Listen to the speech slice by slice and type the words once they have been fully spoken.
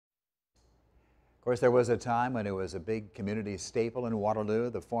Of course, there was a time when it was a big community staple in Waterloo.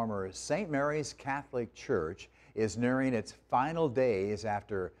 The former St. Mary's Catholic Church is nearing its final days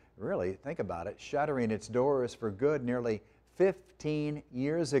after, really, think about it, shuttering its doors for good nearly 15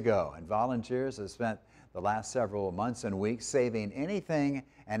 years ago. And volunteers have spent the last several months and weeks saving anything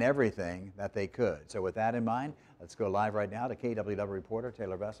and everything that they could. So with that in mind, let's go live right now to KWWL reporter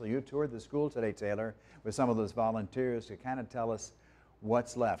Taylor Vessel. You toured the school today, Taylor, with some of those volunteers to kind of tell us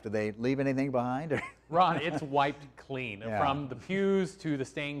what's left. Do they leave anything behind? Ron, it's wiped clean. Yeah. From the pews to the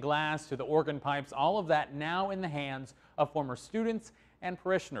stained glass to the organ pipes, all of that now in the hands of former students and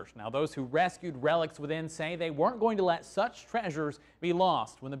parishioners. Now, those who rescued relics within say they weren't going to let such treasures be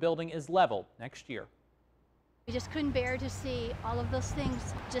lost when the building is leveled next year. We just couldn't bear to see all of those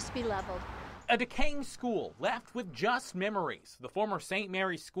things just be leveled. A decaying school left with just memories. The former St.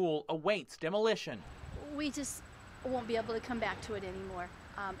 Mary's School awaits demolition. We just won't be able to come back to it anymore.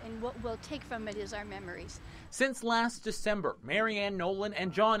 And what we'll take from it is our memories. Since last December, Mary Ann Nolan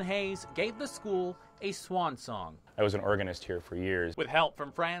and John Hayes gave the school a swan song. I was an organist here for years. With help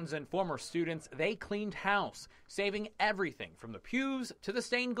from friends and former students, they cleaned house, saving everything from the pews to the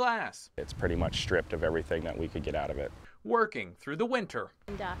stained glass. It's pretty much stripped of everything that we could get out of it. Working through the winter.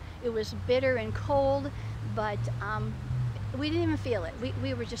 And, it was bitter and cold, but we didn't even feel it.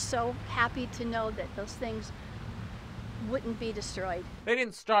 We were just so happy to know that those things wouldn't be destroyed. They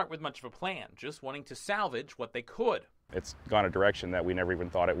didn't start with much of a plan, just wanting to salvage what they could. It's gone a direction that we never even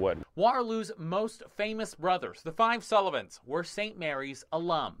thought it would. Waterloo's most famous brothers, the five Sullivans, were St. Mary's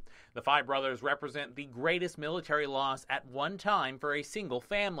alum. The five brothers represent the greatest military loss at one time for a single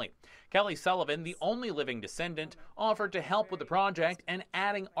family. Kelly Sullivan, the only living descendant, offered to help with the project and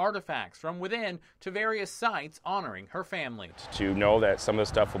adding artifacts from within to various sites honoring her family. To know that some of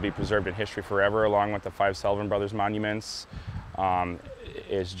the stuff will be preserved in history forever along with the five Sullivan brothers monuments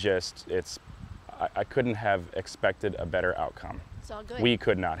is just, I couldn't have expected a better outcome. It's all good. We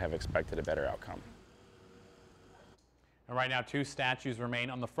could not have expected a better outcome. And right now, two statues remain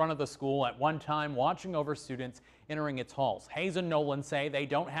on the front of the school at one time, watching over students entering its halls. Hayes and Nolan say they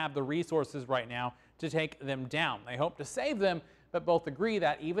don't have the resources right now to take them down. They hope to save them, but both agree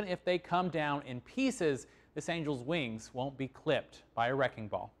that even if they come down in pieces, this angel's wings won't be clipped by a wrecking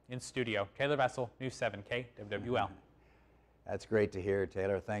ball. In studio, Taylor Vessel, News 7 KWWL. That's great to hear,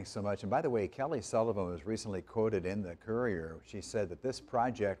 Taylor. Thanks so much. And by the way, Kelly Sullivan was recently quoted in the Courier. She said that this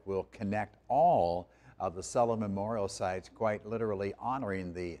project will connect all of the Sullivan memorial sites, quite literally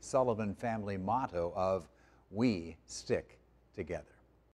honoring the Sullivan family motto of "We stick together."